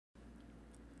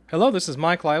Hello, this is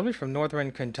Mike Lively from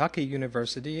Northern Kentucky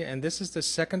University, and this is the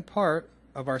second part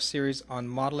of our series on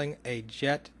modeling a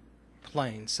jet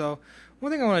plane. So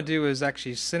one thing I want to do is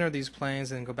actually center these planes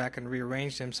and go back and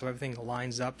rearrange them so everything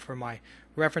lines up for my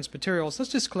reference materials.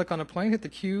 Let's just click on a plane, hit the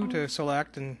Q to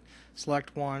select and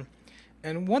select one.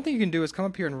 And one thing you can do is come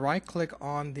up here and right click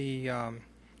on the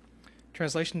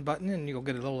translation button, and you'll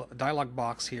get a little dialog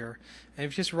box here, and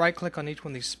if you just right click on each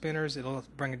one of these spinners, it'll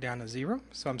bring it down to 0.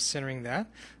 So I'm centering that.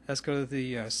 Let's go to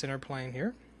the center plane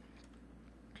here,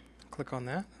 click on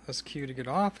that. Let's Q to get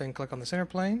off and click on the center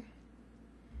plane.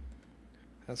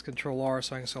 That's Control R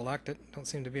so I can select it. Don't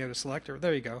seem to be able to select it.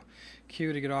 There you go.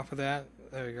 Q to get off of that.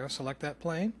 There you go. Select that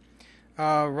plane.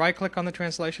 Right click on the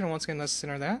translation. Once again, let's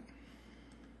center that.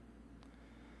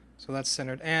 So that's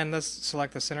centered, and let's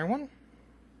select the center one,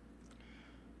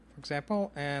 for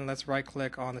example, and let's right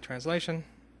click on the translation.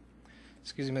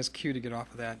 Excuse me, let's Q to get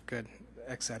off of that. Good.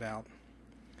 X that out.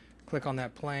 Click on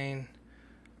that plane.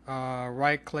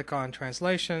 Right click on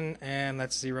translation, and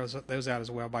let's zero those out as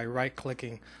well by right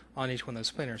clicking on each one of those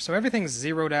spinners. So everything's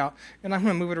zeroed out, and I'm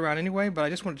going to move it around anyway, but I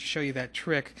just wanted to show you that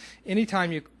trick.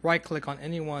 Anytime you right click on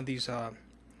any one of these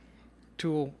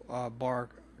tool bar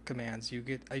commands, you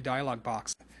get a dialog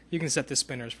box. You can set the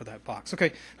spinners for that box.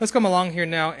 Okay, let's come along here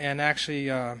now and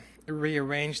actually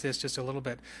rearrange this just a little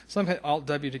bit. So I'm going to hit Alt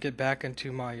W to get back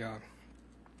into my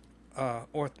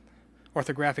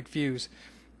orthographic views,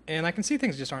 and I can see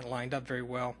things just aren't lined up very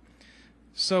well.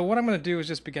 So what I'm going to do is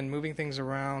just begin moving things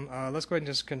around. Let's go ahead and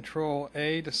just Control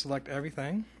A to select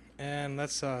everything, and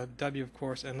let's W, of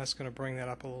course, and that's going to bring that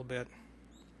up a little bit.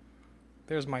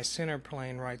 There's my center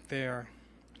plane right there.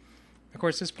 Of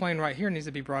course, this plane right here needs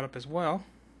to be brought up as well.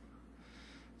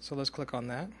 So let's click on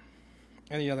that,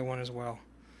 and the other one as well.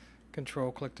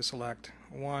 Control click to select.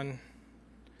 1,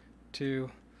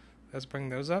 2. Let's bring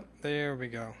those up. There we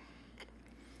go.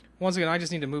 Once again, I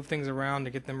just need to move things around to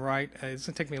get them right. It's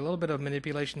going to take me a little bit of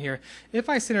manipulation here. If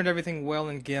I centered everything well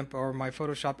in GIMP or my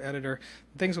Photoshop editor,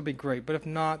 things will be great. But if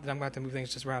not, then I'm going to have to move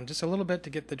things just around just a little bit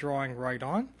to get the drawing right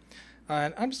on.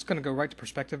 And I'm just going to go right to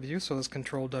perspective view. So let's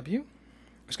Control W.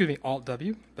 Excuse me, Alt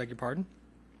W. Beg your pardon.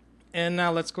 And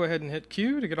now let's go ahead and hit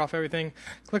Q to get off everything.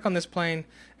 Click on this plane,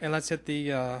 and let's hit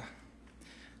the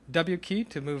W key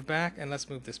to move back, and let's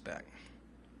move this back.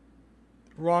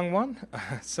 Wrong one.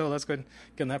 So let's go ahead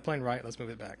and get on that plane right. Let's move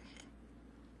it back.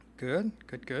 Good,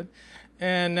 good, good.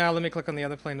 And now let me click on the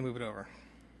other plane to move it over.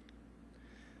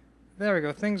 There we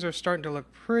go. Things are starting to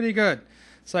look pretty good.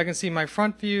 So I can see my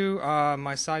front view,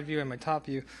 my side view, and my top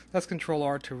view. Let's Control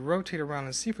R to rotate around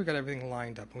and see if we got everything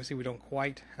lined up. And we see we don't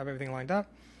quite have everything lined up.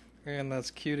 And let's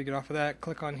Q to get off of that.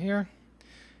 Click on here.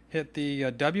 Hit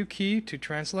the W key to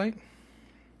translate.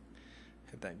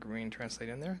 Hit that green translate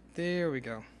in there. There we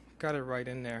go. Got it right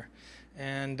in there.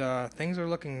 And things are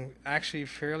looking actually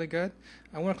fairly good.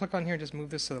 I want to click on here and just move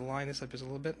this to line this up just a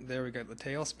little bit. There we go. The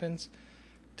tail spins.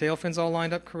 Tail fins all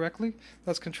lined up correctly.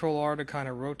 Let's Control R to kind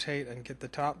of rotate and get the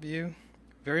top view.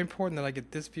 Very important that I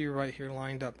get this view right here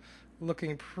lined up.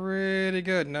 Looking pretty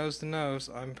good, nose to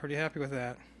nose. I'm pretty happy with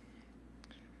that.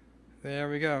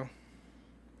 There we go.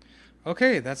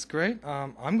 Okay, that's great.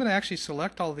 I'm going to actually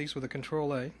select all of these with a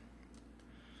Control A.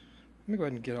 Let me go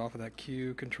ahead and get off of that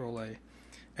Q, Control A.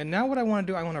 And now what I want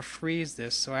to do, I want to freeze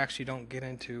this so I actually don't get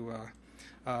into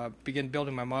begin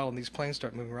building my model and these planes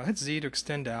start moving around. Hit Z to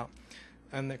extend out.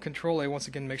 And the Control A once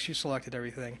again makes sure you selected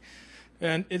everything.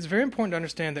 And it's very important to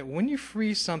understand that when you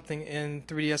freeze something in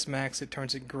 3DSMax, it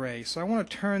turns it gray. So I want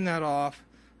to turn that off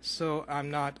so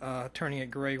I'm not turning it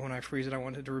gray when I freeze it. I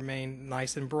want it to remain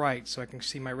nice and bright so I can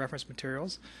see my reference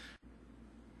materials.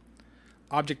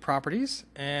 Object properties,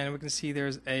 and we can see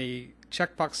there's a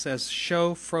checkbox that says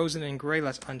show frozen in gray.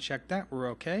 Let's uncheck that. We're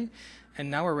okay. And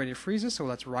now we're ready to freeze this, so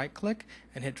let's right click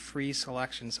and hit freeze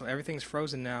selection. So everything's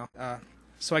frozen now.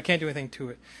 So I can't do anything to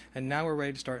it. And now we're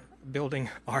ready to start building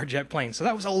our jet plane. So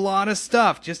that was a lot of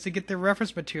stuff just to get the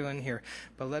reference material in here.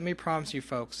 But let me promise you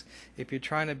folks, if you're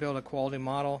trying to build a quality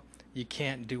model, you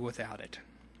can't do without it.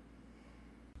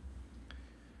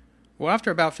 Well, after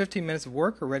about 15 minutes of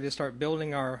work, we're ready to start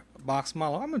building our box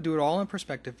model. I'm going to do it all in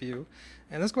perspective view.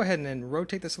 And let's go ahead and then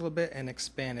rotate this a little bit and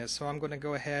expand it. So I'm going to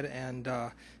go ahead and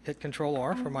hit Control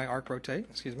R for my arc rotate.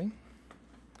 Excuse me.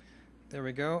 There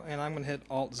we go, and I'm going to hit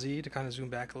Alt Z to kind of zoom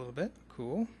back a little bit.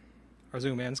 Cool. Or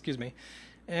zoom in, excuse me.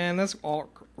 And let's Alt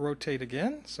rotate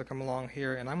again. So come along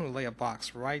here, and I'm going to lay a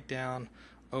box right down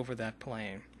over that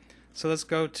plane. So let's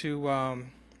go to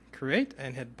Create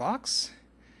and hit Box.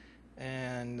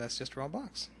 And let's just draw a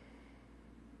box.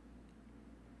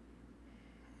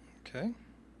 Okay.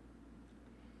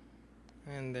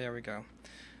 And there we go.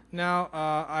 Now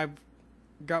I've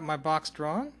got my box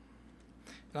drawn.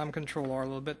 And I'm Control R a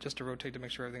little bit just to rotate to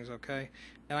make sure everything's okay.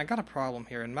 And I got a problem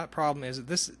here, and that problem is that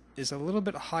this is a little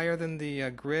bit higher than the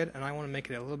grid, and I want to make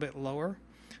it a little bit lower.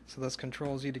 So let's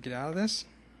Control Z to get out of this.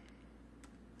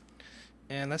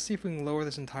 And let's see if we can lower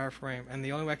this entire frame. And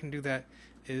the only way I can do that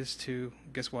is to,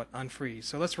 guess what, unfreeze.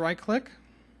 So let's right click.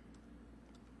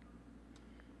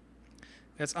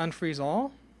 Let's unfreeze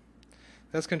all.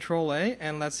 Let's Control A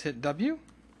and let's hit W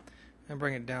and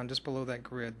bring it down just below that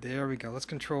grid. There we go. Let's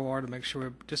Control R to make sure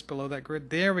we're just below that grid.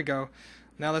 There we go.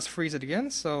 Now let's freeze it again.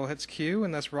 So hits Q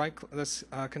and let's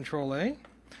Control A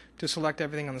to select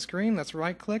everything on the screen. Let's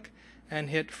right click and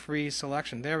hit freeze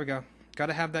selection. There we go. Got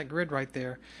to have that grid right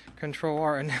there. Control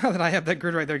R. And now that I have that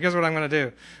grid right there, guess what I'm going to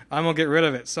do? I'm going to get rid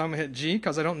of it. So I'm going to hit G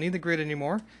because I don't need the grid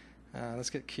anymore. Let's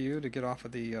get Q to get off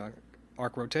of the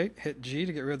arc rotate. Hit G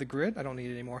to get rid of the grid. I don't need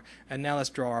it anymore. And now let's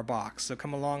draw our box. So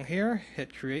come along here,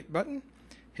 hit Create button,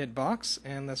 hit Box,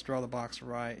 and let's draw the box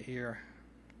right here.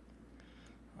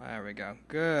 There we go.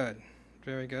 Good.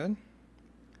 Very good.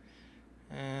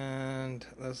 And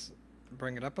let's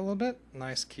bring it up a little bit.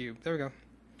 Nice cube. There we go.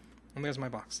 And there's my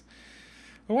box.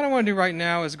 But what I want to do right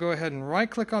now is go ahead and right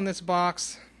click on this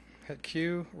box, hit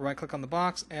Q, right click on the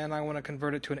box, and I want to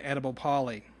convert it to an edible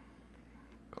poly.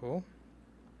 Cool.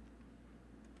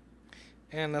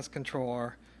 And let's Control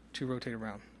R to rotate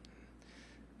around.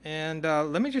 And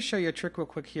let me just show you a trick real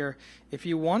quick here. If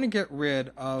you want to get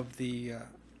rid of the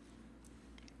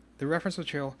reference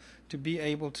material to be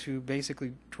able to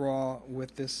basically draw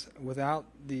with this without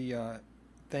the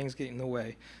things getting in the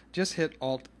way, just hit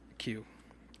Alt Q.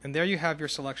 And there you have your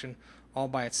selection all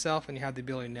by itself, and you have the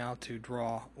ability now to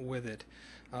draw with it.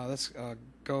 Let's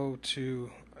go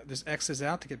to this X is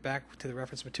out to get back to the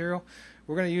reference material.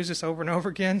 We're going to use this over and over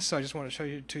again, so I just want to show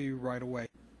you to you right away.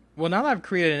 Well, now that I've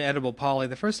created an edible poly,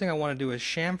 the first thing I want to do is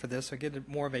chamfer this so I get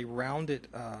more of a rounded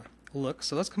look.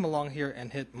 So let's come along here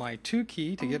and hit my 2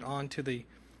 key to get onto the,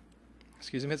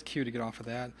 excuse me, hit Q to get off of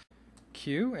that.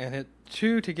 Q, and hit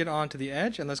 2 to get onto the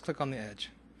edge, and let's click on the edge.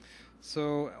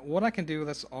 So what I can do,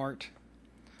 let's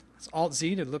Alt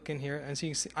Z to look in here, and so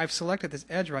you can see I've selected this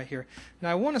edge right here.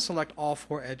 Now I want to select all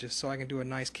 4 edges so I can do a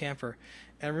nice chamfer.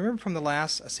 And remember from the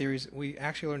last series we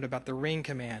actually learned about the ring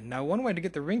command. Now one way to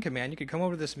get the ring command, you could come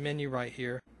over to this menu right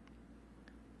here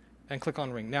and click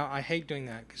on ring. Now I hate doing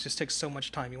that because it just takes so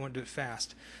much time. You want to do it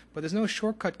fast. But there's no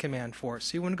shortcut command for it.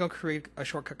 So you want to go create a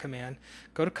shortcut command,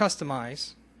 go to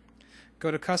Customize, go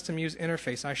to Custom Use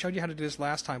Interface. I showed you how to do this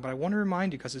last time, but I want to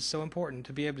remind you because it's so important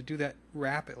to be able to do that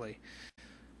rapidly.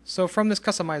 So from this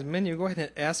Customize menu, go ahead and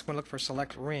hit S when look for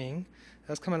Select Ring.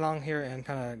 Let's come along here and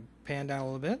kind of pan down a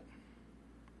little bit.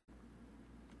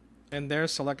 And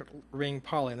there's Select Ring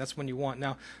Poly, and that's one you want.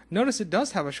 Now, notice it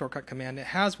does have a shortcut command. It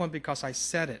has one because I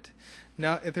set it.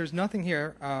 Now, if there's nothing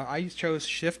here, I chose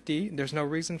Shift D. There's no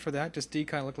reason for that. Just D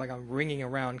kind of look like I'm ringing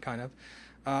around, kind of.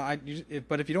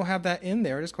 But if you don't have that in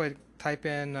there, just go ahead and type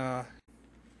in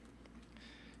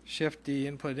Shift D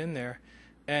and put it in there,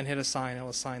 and hit Assign. It'll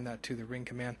assign that to the ring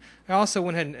command. I also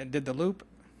went ahead and did the loop,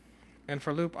 and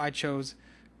for loop I chose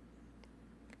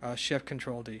Shift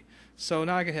Control D. So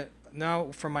now I can hit.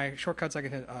 Now for my shortcuts I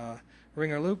can hit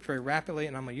ring or loop very rapidly,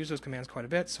 and I'm going to use those commands quite a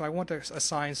bit. So I want to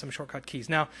assign some shortcut keys.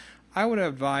 Now I would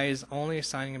advise only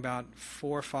assigning about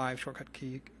 4 or 5 shortcut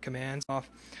key commands off.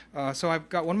 So I've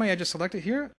got one of my edges selected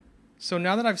here. So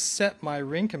now that I've set my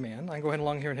ring command, I can go ahead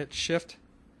along here and hit Shift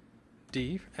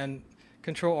D and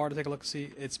Control R to take a look and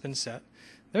see it's been set.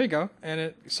 There you go, and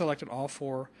it selected all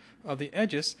 4 of the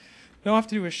edges. Now all I have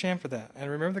to do is chamfer that.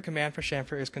 And remember the command for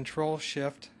chamfer is Control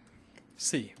Shift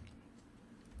C.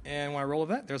 And when I roll with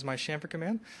that, there's my chamfer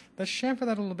command. Let's chamfer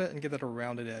that a little bit and give that a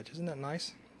rounded edge. Isn't that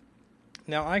nice?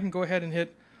 Now I can go ahead and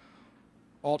hit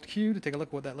Alt Q to take a look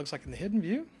at what that looks like in the hidden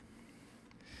view.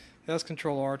 Let's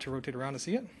Control R to rotate around to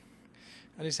see it.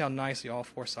 And you see how nicely all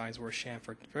 4 sides were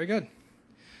chamfered. Very good.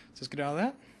 So let's get out of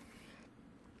that.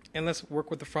 And let's work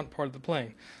with the front part of the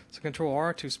plane. So Control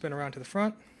R to spin around to the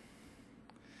front.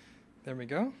 There we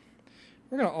go.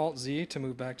 We're going to Alt Z to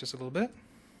move back just a little bit.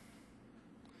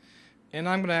 And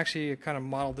I'm going to actually kind of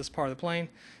model this part of the plane.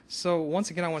 So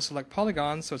once again I want to select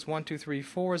polygons. So it's 1, 2, 3,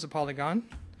 4 is a polygon.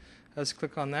 Let's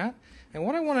click on that. And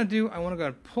what I want to do, I want to go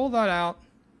and pull that out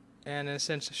and in a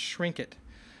sense shrink it.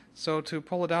 So to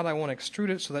pull it out I want to extrude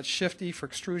it. So that's Shift E for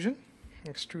extrusion.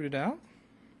 Extrude it out.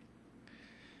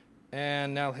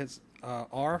 And now hit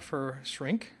R for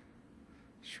shrink.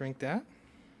 Shrink that.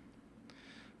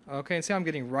 Okay, and see how I'm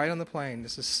getting right on the plane.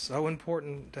 This is so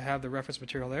important to have the reference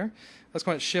material there. Let's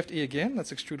go ahead and Shift E again.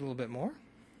 Let's extrude a little bit more.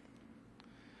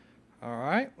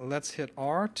 Alright, let's hit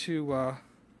R to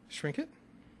shrink it.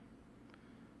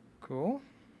 Cool.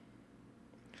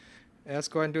 Let's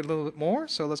go ahead and do it a little bit more.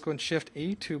 So let's go and Shift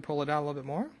E to pull it out a little bit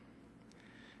more.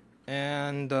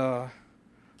 And R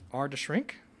to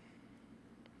shrink.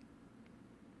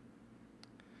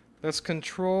 Let's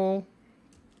Control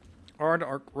R to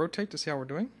arc rotate to see how we're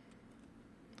doing.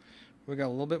 We got a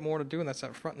little bit more to do, and that's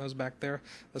that front nose back there.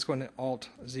 Let's go ahead and hit Alt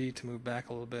Z to move back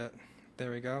a little bit.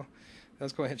 There we go.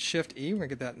 Let's go ahead and hit Shift E. We're gonna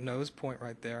get that nose point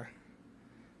right there.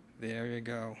 There you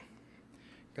go.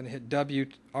 Gonna hit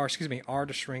R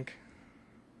to shrink.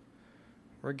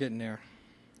 We're getting there.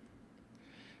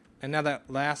 And now that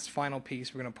last final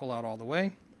piece, we're gonna pull out all the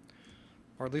way,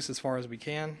 or at least as far as we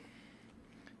can.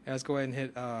 And let's go ahead and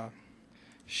hit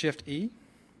Shift E,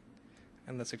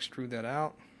 and let's extrude that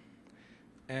out.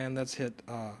 And let's hit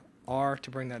R to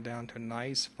bring that down to a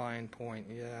nice fine point.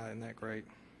 Yeah, isn't that great?